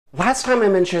Last time I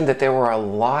mentioned that there were a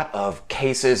lot of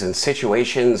cases and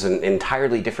situations and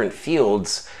entirely different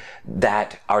fields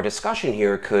that our discussion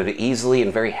here could easily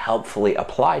and very helpfully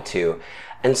apply to.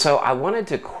 And so I wanted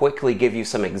to quickly give you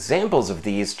some examples of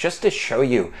these just to show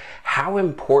you how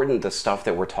important the stuff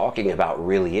that we're talking about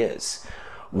really is.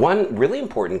 One really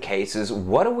important case is,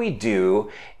 what do we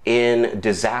do in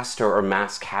disaster or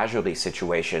mass casualty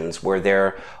situations where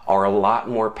there are a lot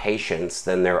more patients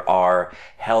than there are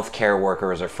healthcare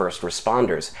workers or first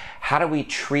responders? How do we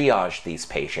triage these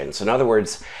patients? In other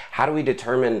words, how do we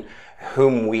determine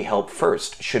whom we help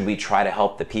first? Should we try to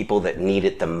help the people that need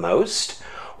it the most?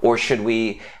 Or should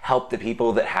we help the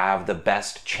people that have the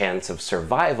best chance of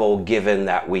survival given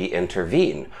that we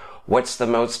intervene? What's the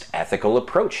most ethical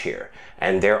approach here?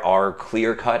 And there are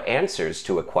clear-cut answers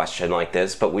to a question like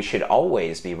this, but we should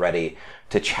always be ready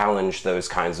to challenge those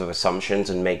kinds of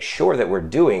assumptions and make sure that we're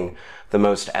doing the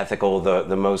most ethical,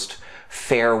 the most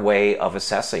fair way of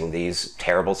assessing these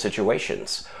terrible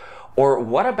situations. Or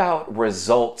what about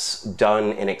results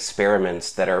done in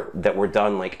experiments that were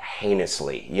done like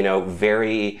heinously,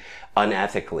 very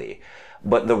unethically,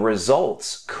 but the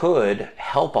results could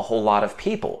help a whole lot of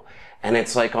people? And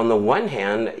it's like, on the one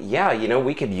hand, yeah,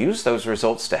 we could use those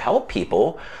results to help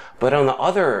people, but on the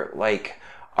other, like,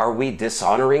 are we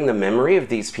dishonoring the memory of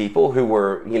these people who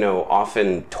were,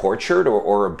 often tortured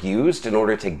or abused in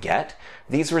order to get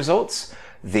these results?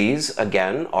 These,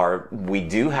 again, we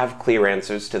do have clear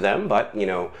answers to them, but,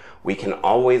 we can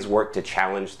always work to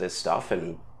challenge this stuff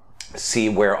and see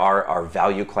where our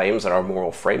value claims and our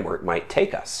moral framework might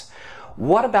take us.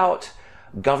 What about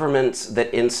governments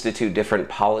that institute different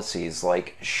policies?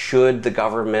 Like, should the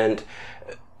government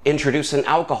introduce an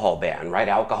alcohol ban, right?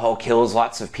 Alcohol kills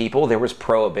lots of people. There was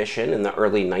prohibition in the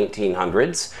early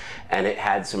 1900s, and it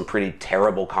had some pretty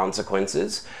terrible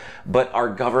consequences. But are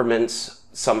governments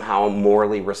somehow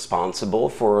morally responsible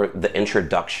for the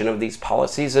introduction of these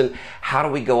policies? And how do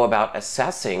we go about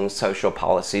assessing social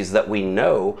policies that we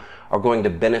know are going to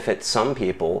benefit some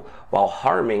people while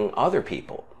harming other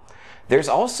people? There's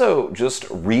also just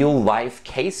real-life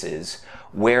cases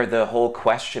where the whole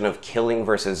question of killing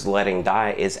versus letting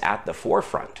die is at the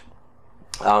forefront.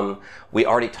 We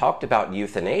already talked about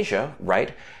euthanasia,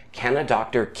 right? Can a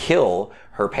doctor kill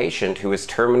her patient who is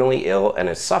terminally ill and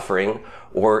is suffering,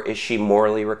 or is she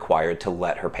morally required to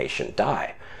let her patient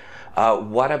die?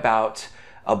 What about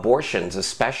abortions,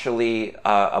 especially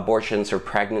abortions or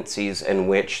pregnancies in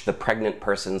which the pregnant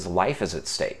person's life is at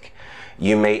stake?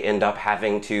 You may end up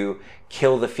having to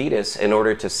kill the fetus in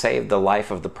order to save the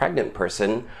life of the pregnant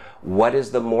person. What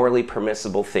is the morally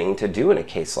permissible thing to do in a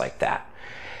case like that?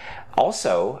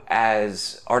 Also,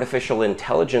 as artificial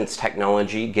intelligence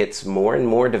technology gets more and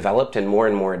more developed and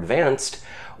more advanced,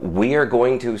 we are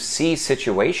going to see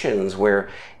situations where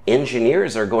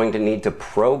engineers are going to need to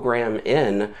program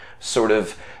in sort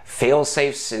of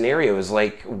fail-safe scenarios,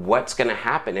 like, what's going to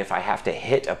happen if I have to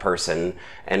hit a person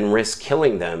and risk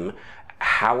killing them?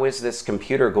 How is this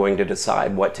computer going to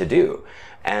decide what to do?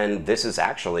 And this is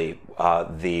actually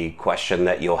the question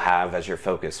that you'll have as your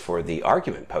focus for the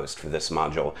argument post for this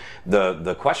module.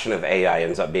 The question of AI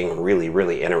ends up being really,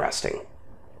 really interesting.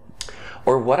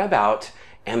 Or what about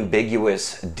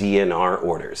ambiguous DNR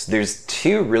orders? There's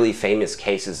two really famous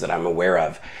cases that I'm aware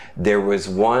of. There was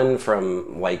one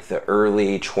from like the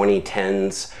early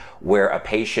 2010s where a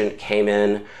patient came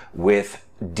in with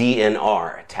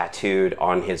DNR tattooed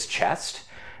on his chest,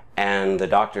 and the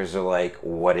doctors are like,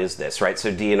 what is this, right?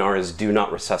 So DNR is do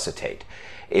not resuscitate.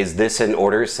 Is this an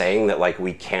order saying that, like,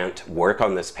 we can't work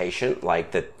on this patient,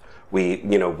 like that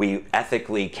we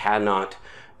ethically cannot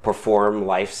perform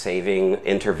life-saving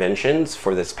interventions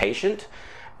for this patient?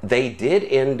 They did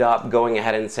end up going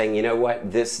ahead and saying, you know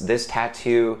what, this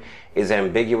tattoo is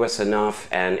ambiguous enough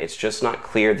and it's just not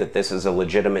clear that this is a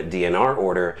legitimate DNR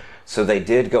order. So they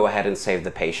did go ahead and save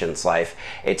the patient's life.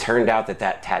 It turned out that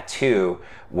that tattoo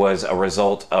was a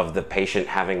result of the patient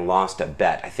having lost a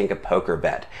bet, I think a poker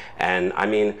bet. And I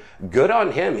mean, good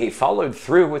on him. He followed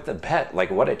through with the bet. Like,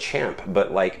 what a champ.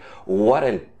 But like, what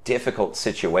a difficult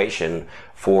situation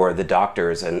for the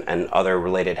doctors and other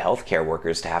related healthcare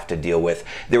workers to have to deal with.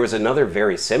 There was another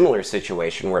very similar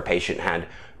situation where a patient had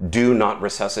do not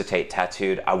resuscitate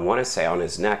tattooed, I want to say, on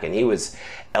his neck, and he was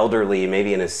elderly,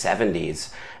 maybe in his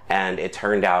 70s, and it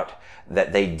turned out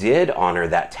that they did honor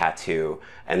that tattoo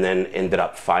and then ended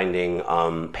up finding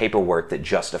paperwork that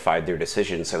justified their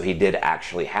decision. So he did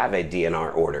actually have a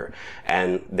DNR order.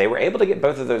 And they were able to get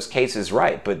both of those cases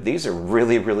right. But these are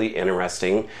really, really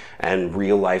interesting and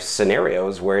real life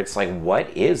scenarios where it's like, what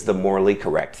is the morally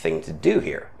correct thing to do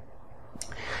here?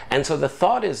 And so the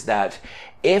thought is that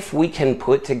if we can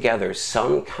put together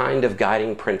some kind of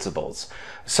guiding principles,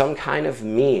 some kind of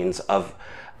means of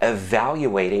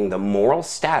evaluating the moral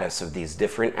status of these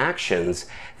different actions,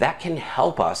 that can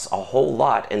help us a whole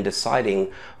lot in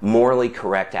deciding morally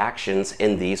correct actions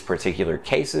in these particular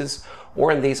cases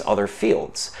or in these other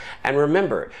fields. And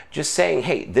remember, just saying,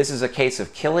 hey, this is a case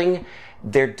of killing,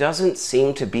 there doesn't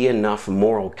seem to be enough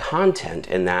moral content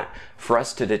in that for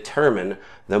us to determine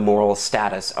the moral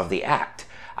status of the act.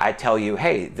 I tell you,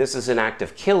 hey, this is an act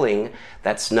of killing,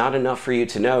 that's not enough for you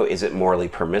to know, is it morally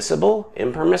permissible,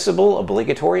 impermissible,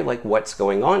 obligatory, like what's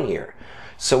going on here?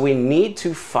 So we need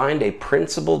to find a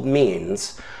principled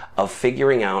means of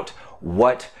figuring out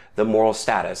what the moral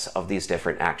status of these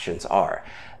different actions are.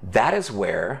 That is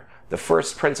where the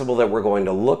first principle that we're going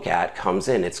to look at comes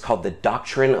in. It's called the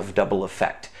Doctrine of Double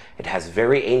Effect. It has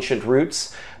very ancient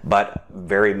roots, but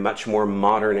very much more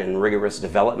modern and rigorous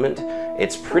development.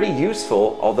 It's pretty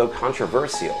useful, although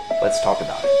controversial. Let's talk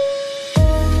about it.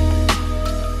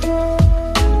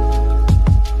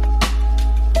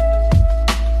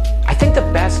 I think the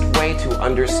best way to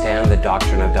understand the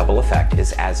Doctrine of Double Effect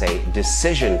is as a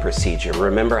decision procedure.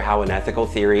 Remember how an ethical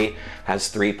theory has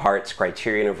three parts: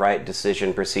 criterion of right,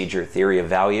 decision procedure, theory of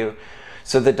value.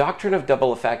 So the Doctrine of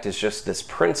Double Effect is just this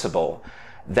principle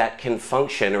that can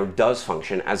function, or does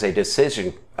function, as a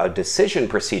decision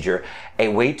procedure, a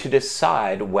way to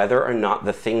decide whether or not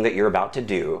the thing that you're about to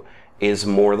do is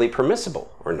morally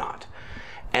permissible or not.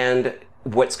 And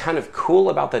what's kind of cool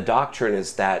about the doctrine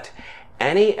is that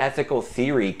any ethical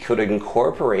theory could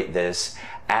incorporate this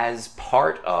as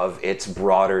part of its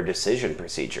broader decision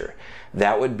procedure.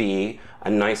 That would be a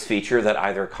nice feature that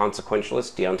either a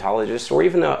consequentialist, deontologist, or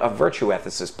even a virtue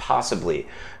ethicist possibly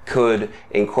could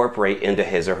incorporate into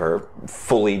his or her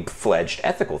fully fledged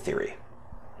ethical theory.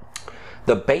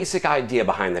 The basic idea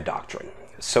behind the doctrine.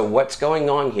 So what's going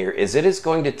on here is it is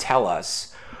going to tell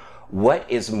us what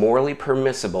is morally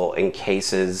permissible in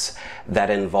cases that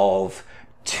involve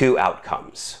two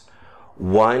outcomes.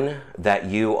 One that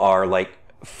you are like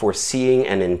foreseeing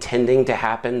and intending to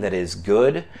happen that is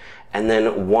good, and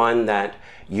then one that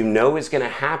you know is going to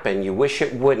happen, you wish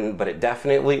it wouldn't, but it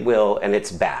definitely will, and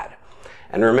it's bad.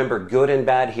 And remember, good and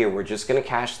bad here, we're just going to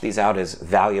cash these out as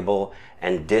valuable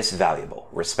and disvaluable,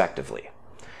 respectively.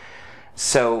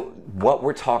 So what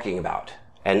we're talking about,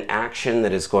 an action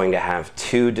that is going to have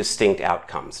two distinct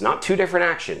outcomes, not two different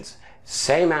actions,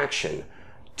 same action,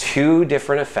 two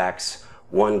different effects,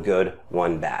 one good,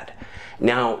 one bad.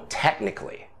 Now,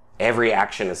 technically, every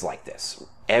action is like this.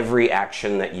 Every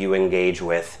action that you engage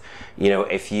with, you know,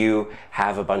 if you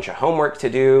have a bunch of homework to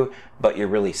do, but you're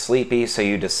really sleepy, so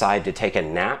you decide to take a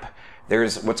nap,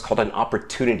 there's what's called an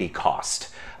opportunity cost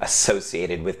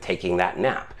associated with taking that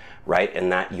nap, right? And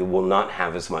that you will not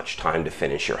have as much time to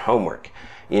finish your homework.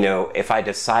 You know, if I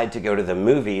decide to go to the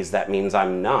movies, that means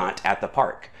I'm not at the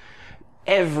park.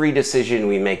 Every decision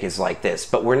we make is like this,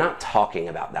 but we're not talking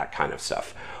about that kind of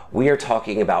stuff. We are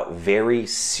talking about very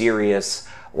serious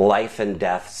life and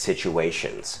death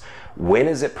situations. When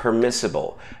is it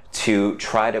permissible to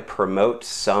try to promote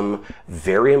some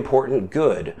very important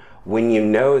good when you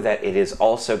know that it is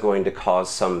also going to cause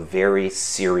some very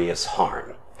serious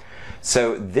harm?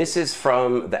 So this is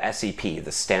from the SEP,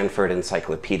 the Stanford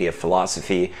Encyclopedia of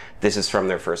Philosophy. This is from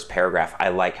their first paragraph. I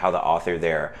like how the author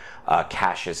there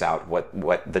cashes out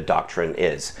what the doctrine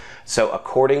is. So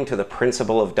according to the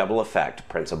principle of double effect,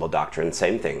 principle doctrine,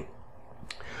 same thing,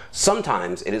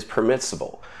 sometimes it is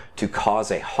permissible to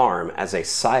cause a harm as a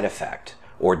side effect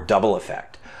or double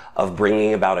effect of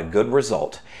bringing about a good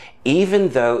result, even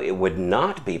though it would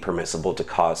not be permissible to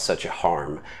cause such a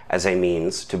harm as a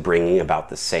means to bringing about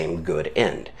the same good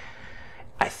end.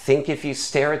 I think if you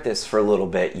stare at this for a little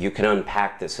bit, you can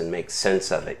unpack this and make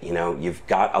sense of it. You know, you've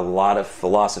got a lot of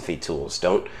philosophy tools.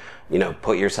 Don't, you know,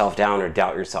 put yourself down or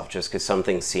doubt yourself just because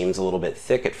something seems a little bit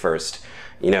thick at first.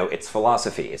 You know, it's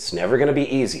philosophy. It's never going to be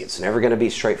easy. It's never going to be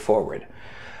straightforward.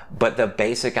 But the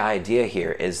basic idea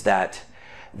here is that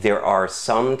there are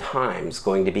sometimes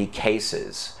going to be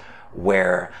cases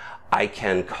where I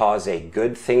can cause a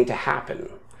good thing to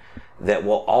happen that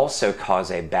will also cause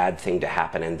a bad thing to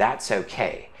happen, and that's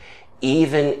okay.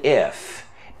 Even if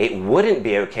it wouldn't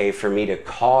be okay for me to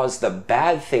cause the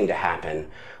bad thing to happen,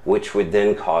 which would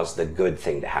then cause the good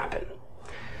thing to happen.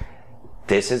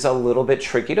 This is a little bit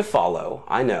tricky to follow,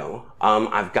 I know.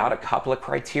 I've got a couple of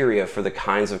criteria for the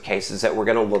kinds of cases that we're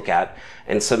going to look at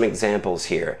and some examples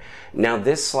here. Now,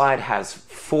 this slide has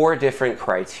 4 different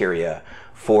criteria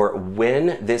for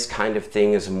when this kind of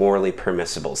thing is morally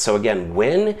permissible. So again,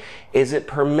 when is it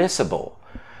permissible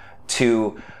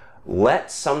to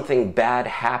let something bad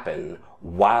happen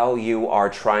while you are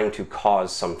trying to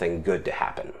cause something good to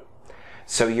happen.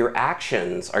 So your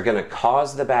actions are going to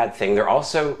cause the bad thing. They're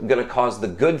also going to cause the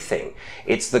good thing.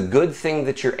 It's the good thing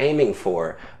that you're aiming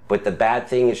for, but the bad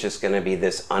thing is just going to be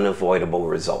this unavoidable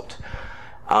result.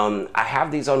 I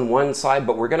have these on one slide,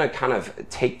 but we're going to kind of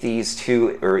take these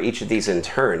two, or each of these in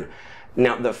turn.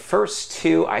 Now, the first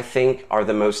two, I think, are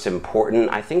the most important.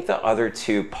 I think the other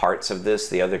two parts of this,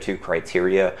 the other two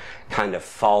criteria, kind of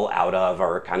fall out of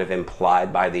or are kind of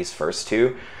implied by these first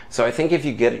two. So I think if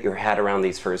you get your head around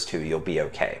these first two, you'll be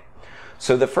okay.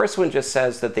 So the first one just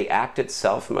says that the act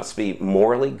itself must be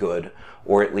morally good,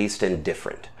 or at least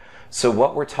indifferent. So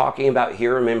what we're talking about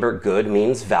here, remember, good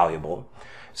means valuable.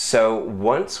 So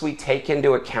once we take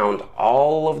into account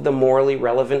all of the morally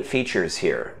relevant features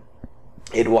here,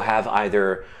 it will have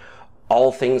either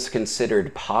all things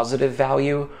considered positive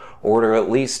value, or to at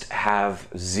least have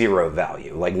zero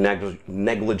value, like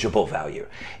negligible value.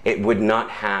 It would not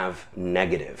have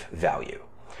negative value.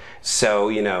 So,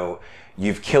 you know,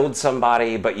 you've killed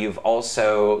somebody, but you've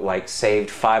also like saved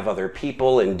 5 other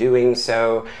people in doing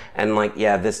so. And like,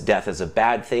 yeah, this death is a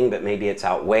bad thing, but maybe it's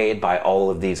outweighed by all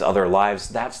of these other lives.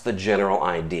 That's the general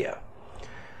idea.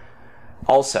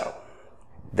 Also,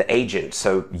 the agent,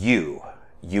 so you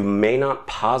may not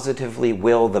positively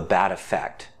will the bad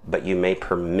effect, but you may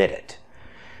permit it.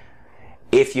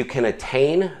 If you can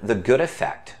attain the good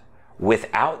effect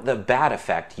without the bad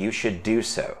effect, you should do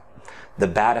so. The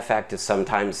bad effect is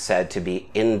sometimes said to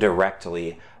be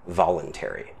indirectly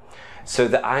voluntary. So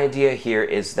the idea here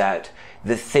is that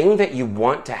the thing that you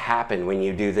want to happen when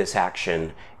you do this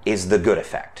action is the good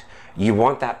effect. You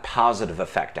want that positive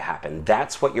effect to happen.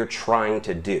 That's what you're trying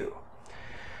to do.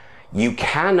 You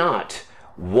cannot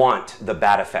want the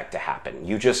bad effect to happen.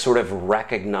 You just sort of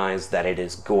recognize that it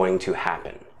is going to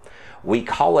happen. We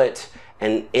call it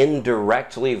an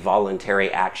indirectly voluntary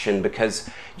action because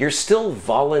you're still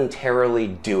voluntarily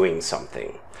doing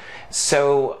something.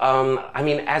 So, I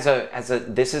mean,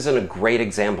 this isn't a great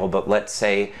example, but let's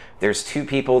say there's 2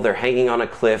 people, they're hanging on a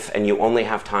cliff, and you only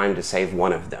have time to save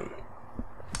one of them.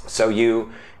 So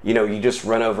you just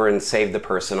run over and save the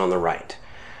person on the right.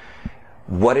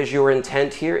 What is your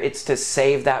intent here? It's to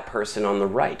save that person on the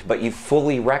right, but you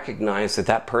fully recognize that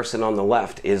that person on the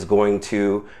left is going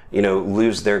to,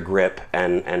 lose their grip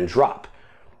and drop.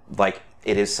 Like,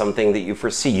 it is something that you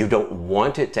foresee. You don't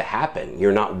want it to happen.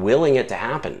 You're not willing it to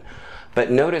happen.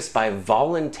 But notice, by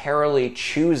voluntarily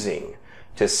choosing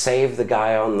to save the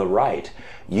guy on the right,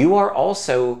 you are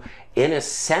also, in a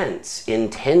sense,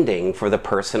 intending for the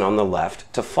person on the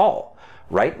left to fall.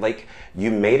 Right? Like, you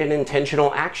made an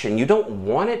intentional action. You don't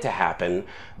want it to happen,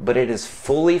 but it is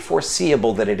fully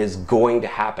foreseeable that it is going to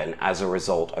happen as a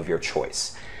result of your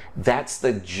choice. That's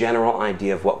the general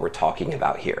idea of what we're talking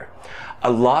about here. A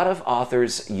lot of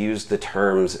authors use the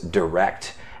terms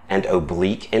direct and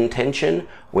oblique intention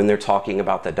when they're talking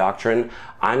about the doctrine.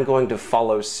 I'm going to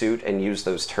follow suit and use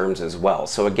those terms as well.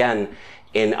 So again,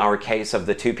 in our case of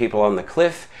the 2 people on the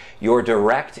cliff, your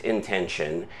direct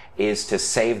intention is to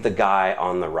save the guy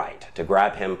on the right, to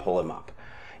grab him, pull him up.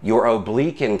 Your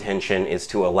oblique intention is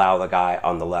to allow the guy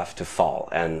on the left to fall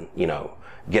and,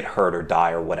 get hurt or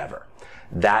die or whatever.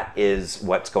 That is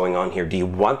what's going on here. Do you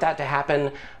want that to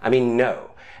happen? I mean,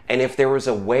 no. And if there was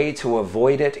a way to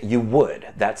avoid it, you would.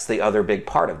 That's the other big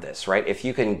part of this, right? If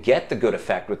you can get the good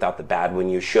effect without the bad one,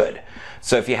 you should.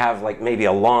 So if you have like maybe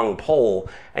a long pole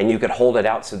and you could hold it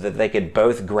out so that they could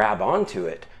both grab onto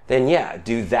it, then yeah,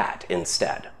 do that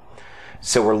instead.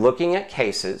 So we're looking at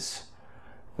cases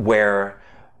where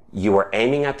you are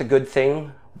aiming at the good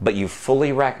thing, but you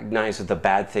fully recognize that the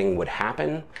bad thing would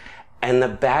happen. And the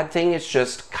bad thing is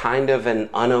just kind of an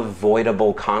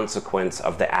unavoidable consequence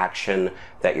of the action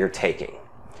that you're taking.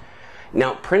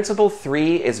 Now, principle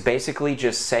 3 is basically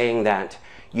just saying that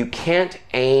you can't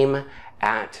aim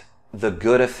at the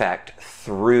good effect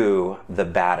through the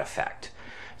bad effect.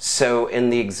 So in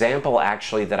the example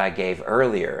actually that I gave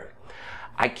earlier,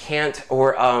 I can't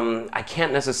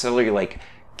necessarily like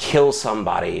kill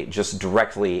somebody just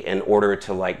directly in order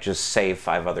to like just save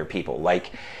 5 other people.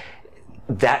 Like,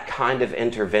 that kind of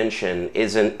intervention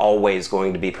isn't always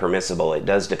going to be permissible. It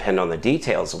does depend on the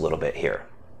details a little bit here.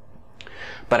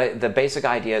 But the basic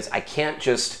idea is I can't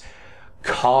just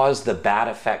cause the bad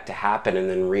effect to happen and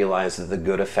then realize that the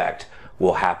good effect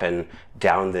will happen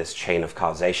down this chain of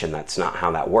causation. That's not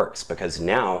how that works, because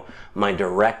now my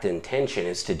direct intention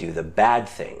is to do the bad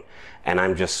thing, and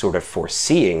I'm just sort of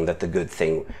foreseeing that the good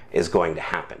thing is going to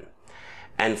happen.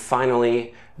 And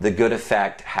finally, the good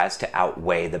effect has to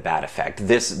outweigh the bad effect.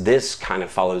 This kind of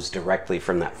follows directly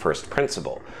from that first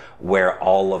principle, where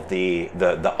all of the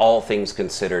all things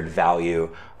considered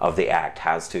value of the act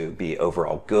has to be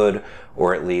overall good,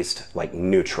 or at least like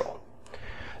neutral.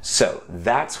 So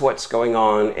that's what's going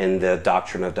on in the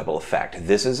Doctrine of Double Effect.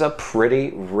 This is a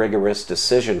pretty rigorous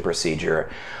decision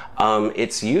procedure.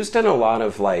 It's used in a lot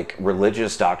of like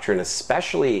religious doctrine,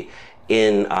 especially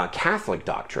in Catholic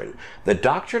doctrine. The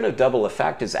Doctrine of Double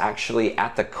Effect is actually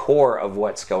at the core of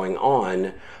what's going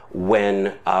on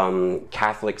when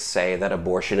Catholics say that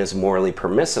abortion is morally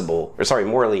permissible, or sorry,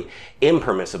 morally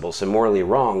impermissible, so morally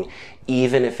wrong,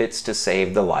 even if it's to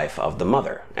save the life of the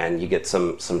mother. And you get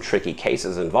some tricky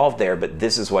cases involved there, but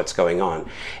this is what's going on.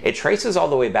 It traces all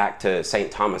the way back to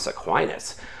St. Thomas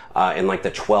Aquinas in like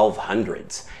the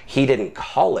 1200s. He didn't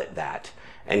call it that.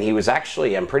 And he was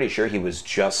actually, I'm pretty sure he was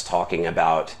just talking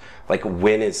about like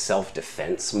when is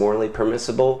self-defense morally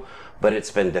permissible, but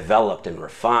it's been developed and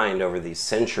refined over these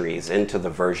centuries into the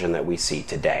version that we see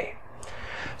today.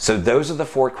 So those are the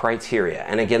 4 criteria.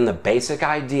 And again, the basic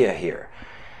idea here,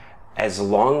 as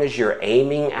long as you're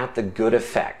aiming at the good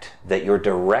effect, that your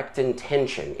direct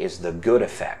intention is the good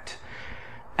effect,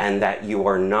 and that you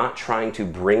are not trying to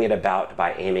bring it about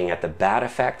by aiming at the bad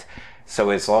effect. So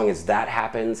as long as that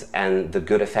happens and the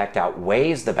good effect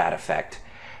outweighs the bad effect,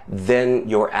 then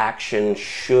your action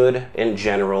should, in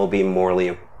general, be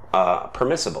morally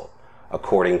permissible,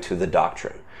 according to the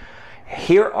doctrine.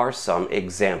 Here are some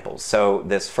examples. So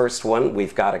this first one,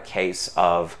 we've got a case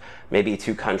of maybe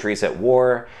 2 countries at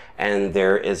war, and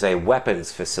there is a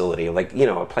weapons facility, like, you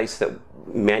know, a place that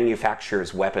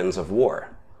manufactures weapons of war.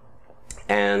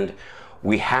 And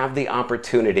we have the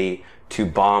opportunity to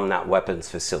bomb that weapons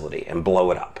facility and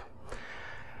blow it up.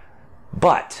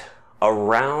 But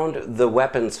around the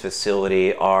weapons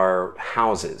facility are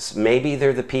houses. Maybe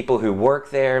they're the people who work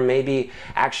there. Maybe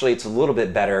actually it's a little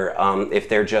bit better if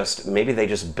they're just, maybe they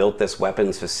just built this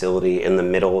weapons facility in the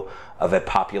middle of a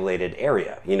populated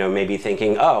area. You know, maybe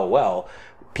thinking, oh, well,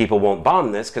 people won't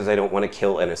bomb this because they don't want to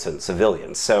kill innocent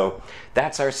civilians. So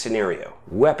that's our scenario.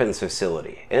 Weapons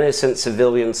facility, innocent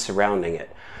civilians surrounding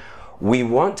it. We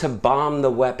want to bomb the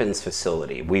weapons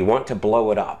facility. We want to blow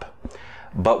it up.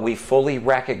 But we fully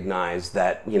recognize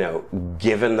that, you know,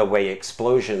 given the way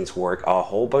explosions work, a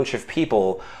whole bunch of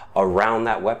people around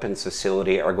that weapons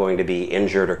facility are going to be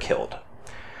injured or killed.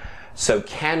 So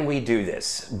can we do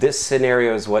this? This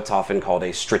scenario is what's often called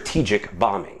a strategic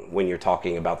bombing when you're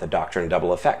talking about the Doctrine of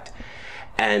Double Effect.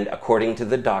 And according to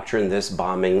the doctrine, this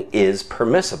bombing is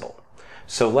permissible.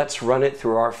 So let's run it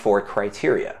through our 4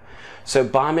 criteria. So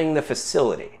bombing the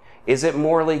facility. Is it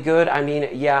morally good? I mean,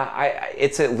 yeah,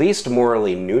 it's at least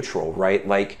morally neutral, right?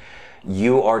 Like,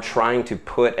 you are trying to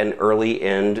put an early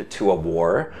end to a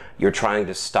war. You're trying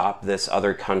to stop this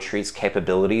other country's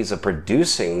capabilities of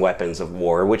producing weapons of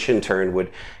war, which in turn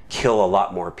would kill a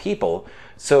lot more people.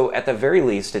 So at the very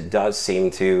least, it does seem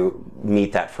to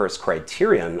meet that first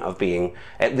criterion of being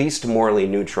at least morally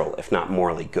neutral, if not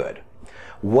morally good.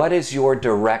 What is your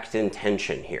direct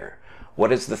intention here?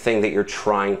 What is the thing that you're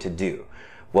trying to do?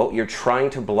 Well, you're trying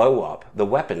to blow up the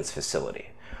weapons facility.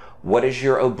 What is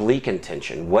your oblique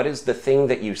intention? What is the thing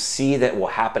that you see that will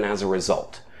happen as a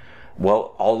result?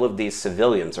 Well, all of these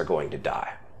civilians are going to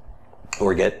die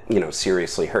or get, you know,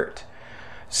 seriously hurt.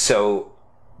 So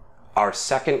our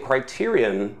second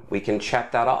criterion, we can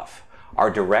check that off.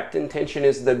 Our direct intention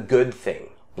is the good thing,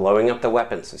 blowing up the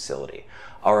weapons facility.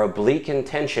 Our oblique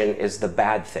intention is the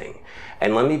bad thing.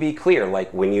 And let me be clear,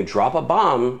 like when you drop a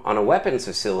bomb on a weapons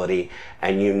facility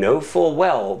and you know full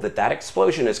well that that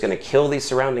explosion is going to kill the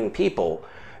surrounding people,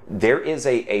 there is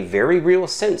a very real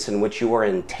sense in which you are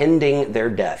intending their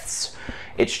deaths.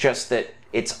 It's just that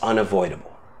it's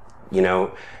unavoidable. You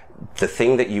know, the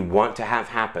thing that you want to have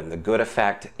happen, the good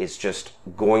effect, is just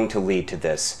going to lead to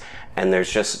this. And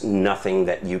there's just nothing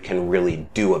that you can really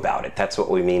do about it. That's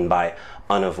what we mean by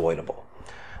unavoidable.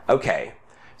 Okay,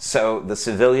 so the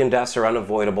civilian deaths are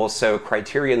unavoidable, so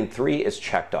criterion 3 is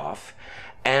checked off.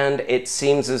 And it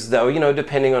seems as though, you know,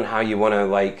 depending on how you want to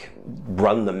like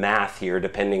run the math here,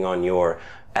 depending on your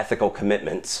ethical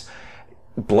commitments,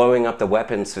 blowing up the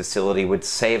weapons facility would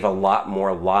save a lot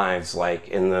more lives, like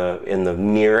in the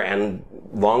near and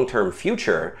long-term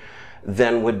future,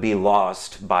 than would be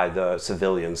lost by the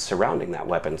civilians surrounding that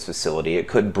weapons facility. It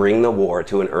could bring the war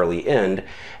to an early end,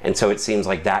 and so it seems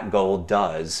like that goal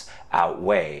does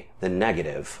outweigh the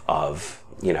negative of,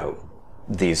 you know,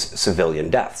 these civilian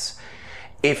deaths.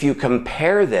 If you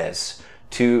compare this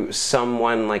to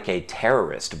someone like a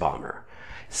terrorist bomber,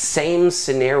 same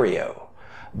scenario,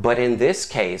 but in this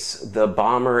case, the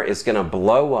bomber is going to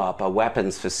blow up a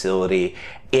weapons facility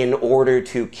in order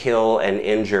to kill and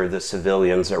injure the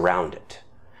civilians around it.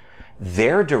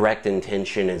 Their direct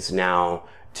intention is now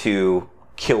to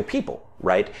kill people,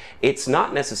 right? It's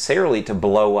not necessarily to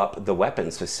blow up the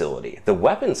weapons facility. The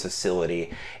weapons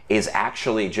facility is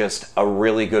actually just a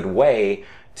really good way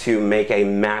to make a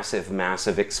massive,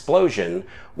 massive explosion,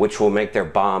 which will make their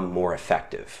bomb more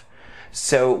effective.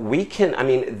 So we can, I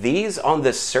mean, these on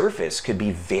the surface could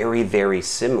be very, very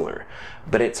similar,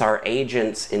 but it's our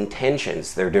agents'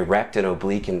 intentions, their direct and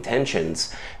oblique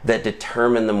intentions, that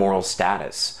determine the moral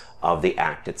status of the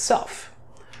act itself.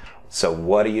 So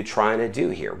what are you trying to do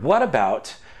here? What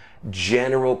about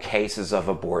general cases of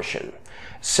abortion?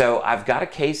 So I've got a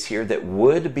case here that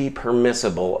would be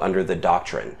permissible under the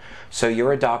doctrine. So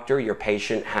you're a doctor, your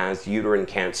patient has uterine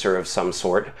cancer of some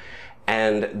sort,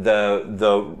 and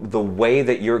the way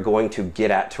that you're going to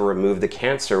get at to remove the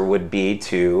cancer would be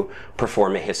to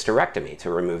perform a hysterectomy to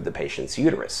remove the patient's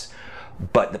uterus.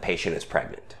 But the patient is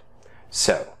pregnant.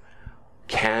 So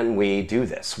can we do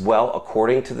this? Well,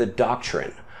 according to the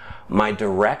doctrine, my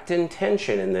direct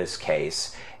intention in this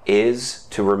case is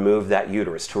to remove that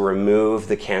uterus, to remove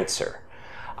the cancer.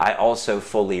 I also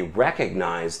fully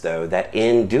recognize, though, that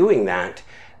in doing that,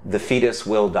 the fetus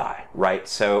will die, right?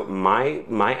 So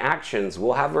my actions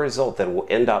will have a result that will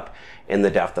end up in the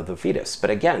death of the fetus.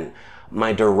 But again,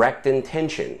 my direct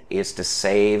intention is to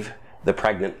save the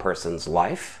pregnant person's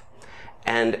life.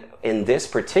 And in this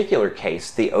particular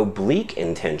case, the oblique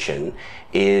intention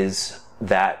is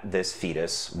that this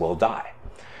fetus will die.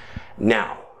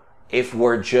 Now, if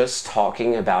we're just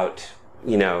talking about,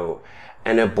 you know,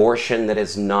 an abortion that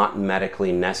is not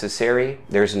medically necessary,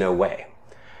 there's no way.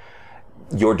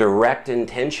 Your direct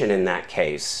intention in that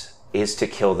case is to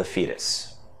kill the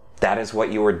fetus. That is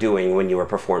what you were doing when you were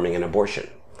performing an abortion.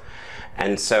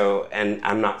 And so, and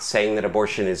I'm not saying that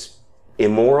abortion is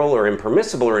immoral or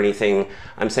impermissible or anything.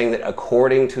 I'm saying that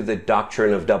according to the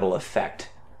doctrine of double effect,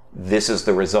 this is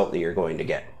the result that you're going to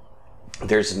get.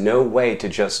 There's no way to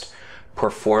just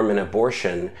perform an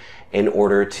abortion in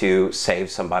order to save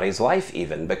somebody's life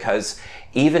even, because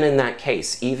even in that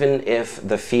case, even if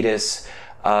the fetus,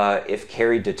 if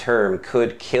carried to term,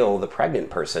 could kill the pregnant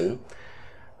person,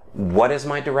 what is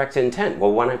my direct intent?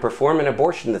 Well, when I perform an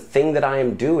abortion, the thing that I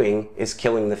am doing is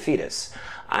killing the fetus.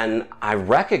 And I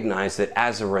recognize that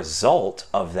as a result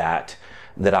of that,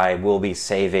 that I will be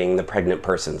saving the pregnant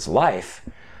person's life,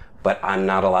 but I'm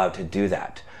not allowed to do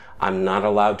that. I'm not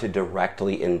allowed to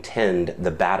directly intend the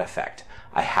bad effect.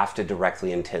 I have to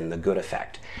directly intend the good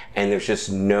effect. And there's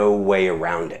just no way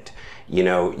around it. You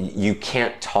know, you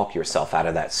can't talk yourself out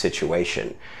of that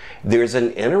situation. There's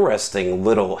an interesting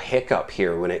little hiccup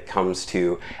here when it comes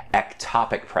to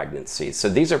ectopic pregnancies. So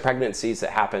these are pregnancies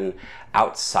that happen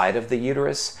outside of the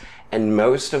uterus. And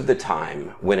most of the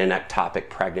time when an ectopic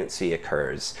pregnancy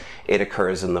occurs, it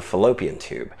occurs in the fallopian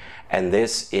tube. And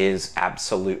this is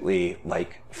absolutely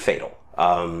like fatal.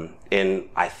 In,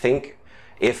 I think,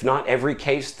 if not every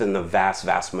case, then the vast,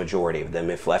 vast majority of them,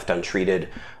 if left untreated,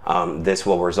 this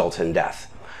will result in death.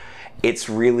 It's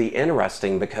really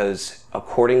interesting because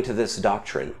according to this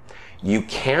doctrine, you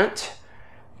can't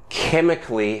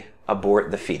chemically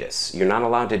abort the fetus. You're not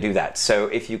allowed to do that. So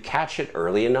if you catch it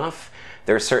early enough,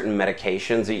 there are certain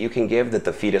medications that you can give that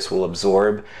the fetus will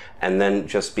absorb and then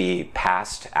just be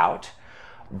passed out.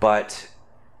 But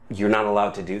you're not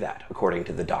allowed to do that according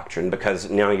to the doctrine, because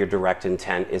now your direct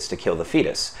intent is to kill the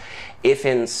fetus. If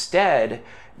instead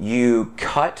you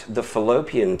cut the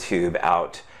fallopian tube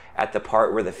out at the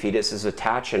part where the fetus is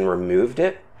attached and removed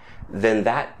it, then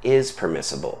that is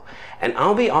permissible. And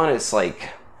I'll be honest, like,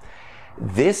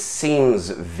 this seems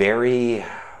very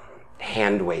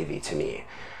hand-wavy to me.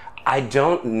 I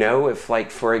don't know if,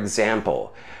 like, for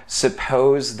example,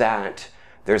 suppose that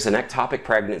there's an ectopic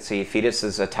pregnancy, fetus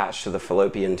is attached to the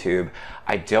fallopian tube.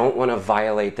 I don't want to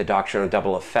violate the doctrine of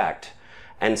double effect.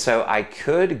 And so I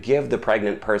could give the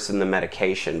pregnant person the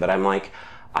medication, but I'm like,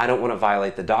 I don't want to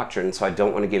violate the doctrine, so I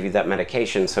don't want to give you that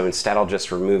medication, so instead I'll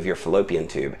just remove your fallopian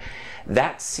tube.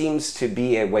 That seems to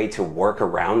be a way to work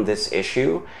around this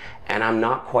issue, and I'm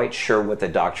not quite sure what the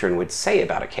doctrine would say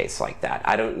about a case like that.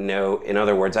 I don't know, in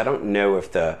other words, I don't know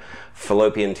if the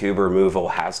fallopian tube removal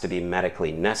has to be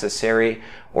medically necessary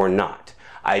or not.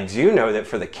 I do know that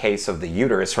for the case of the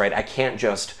uterus, right, I can't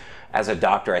just, as a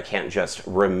doctor, I can't just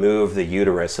remove the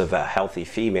uterus of a healthy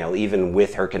female, even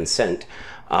with her consent,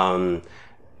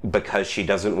 because she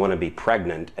doesn't want to be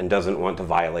pregnant and doesn't want to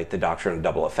violate the doctrine of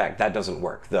double effect. That doesn't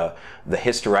work. The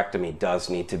hysterectomy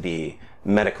does need to be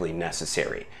medically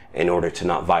necessary in order to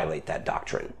not violate that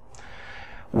doctrine.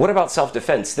 What about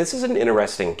self-defense? This is an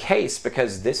interesting case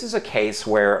because this is a case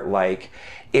where, like,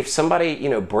 if somebody, you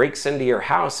know, breaks into your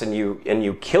house and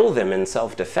you kill them in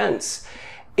self-defense,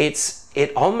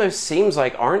 it almost seems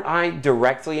like, aren't I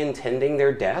directly intending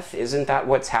their death? Isn't that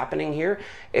what's happening here?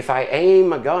 If I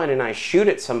aim a gun and I shoot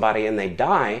at somebody and they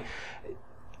die,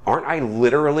 aren't I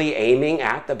literally aiming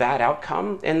at the bad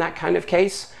outcome in that kind of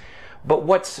case? But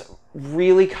what's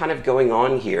really kind of going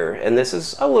on here, and this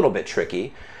is a little bit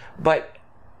tricky, but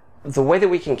the way that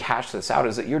we can cash this out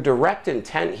is that your direct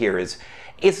intent here is,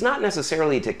 it's not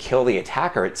necessarily to kill the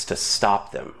attacker, it's to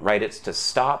stop them, right? It's to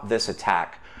stop this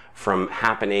attack from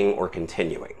happening or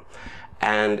continuing.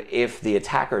 And if the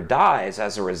attacker dies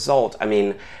as a result, I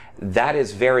mean, that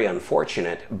is very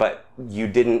unfortunate, but you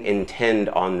didn't intend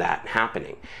on that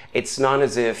happening. It's not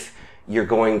as if you're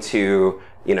going to,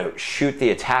 you know, shoot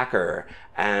the attacker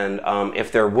and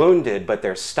if they're wounded but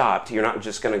they're stopped, you're not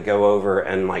just going to go over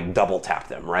and like double tap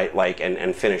them, right? Like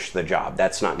and finish the job.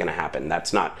 That's not going to happen.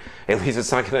 That's not, at least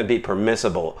it's not going to be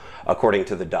permissible according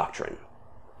to the doctrine.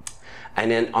 And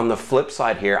then on the flip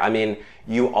side here, I mean,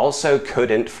 you also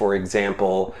couldn't, for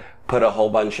example, put a whole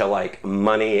bunch of like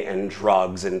money and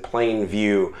drugs in plain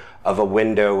view of a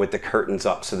window with the curtains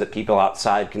up so that people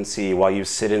outside can see while you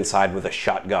sit inside with a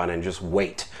shotgun and just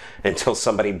wait until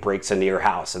somebody breaks into your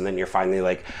house. And then you're finally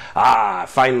like,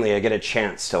 finally I get a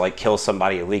chance to like kill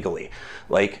somebody illegally.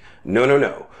 Like,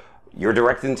 no. Your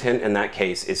direct intent in that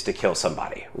case is to kill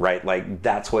somebody, right? Like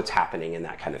that's what's happening in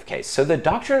that kind of case. So the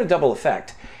doctrine of double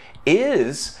effect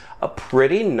is a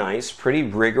pretty nice, pretty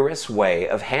rigorous way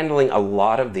of handling a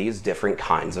lot of these different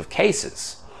kinds of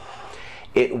cases.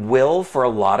 It will, for a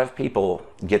lot of people,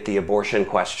 get the abortion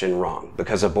question wrong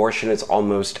because abortion is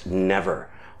almost never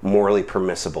morally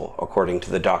permissible according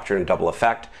to the doctrine of double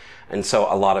effect. And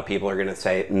so a lot of people are going to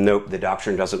say, nope, the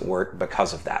doctrine doesn't work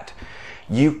because of that.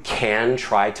 You can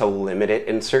try to limit it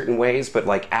in certain ways, but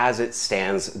like as it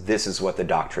stands, this is what the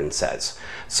doctrine says.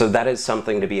 So that is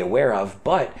something to be aware of.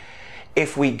 But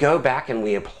if we go back and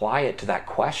we apply it to that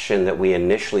question that we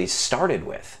initially started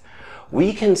with,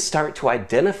 we can start to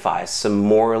identify some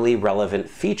morally relevant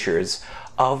features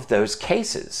of those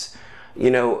cases.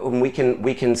 You know, we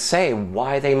can say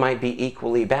why they might be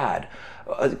equally bad.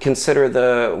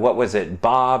 Consider what was it,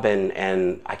 Bob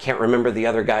and I can't remember the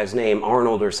other guy's name,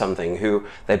 Arnold or something, who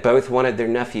they both wanted their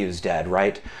nephews dead,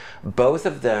 right? Both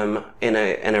of them, in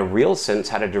a real sense,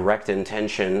 had a direct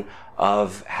intention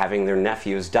of having their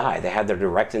nephews die. They had their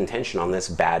direct intention on this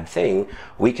bad thing.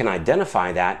 We can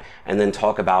identify that and then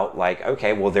talk about like,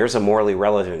 okay, well, there's a morally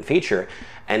relevant feature.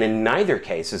 And in neither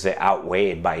case is it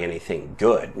outweighed by anything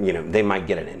good. You know, they might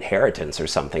get an inheritance or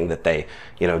something that they,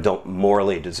 you know, don't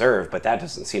morally deserve, but that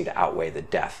doesn't seem to outweigh the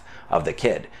death of the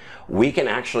kid. We can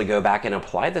actually go back and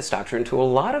apply this doctrine to a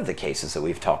lot of the cases that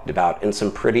we've talked about in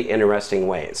some pretty interesting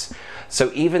ways.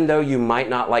 So even though you might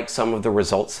not like some of the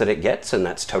results that it gets, and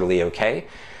that's totally okay,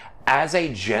 as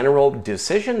a general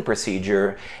decision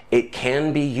procedure, it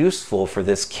can be useful for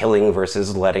this killing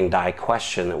versus letting die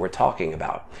question that we're talking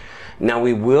about. Now,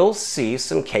 we will see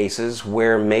some cases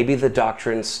where maybe the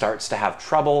doctrine starts to have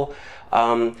trouble,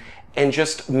 and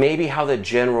just maybe how the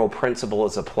general principle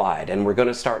is applied. And we're going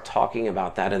to start talking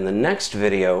about that in the next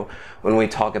video when we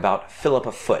talk about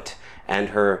Philippa Foot and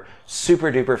her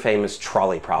super duper famous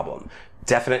trolley problem.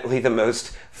 Definitely the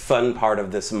most fun part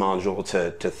of this module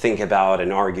to think about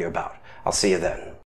and argue about. I'll see you then.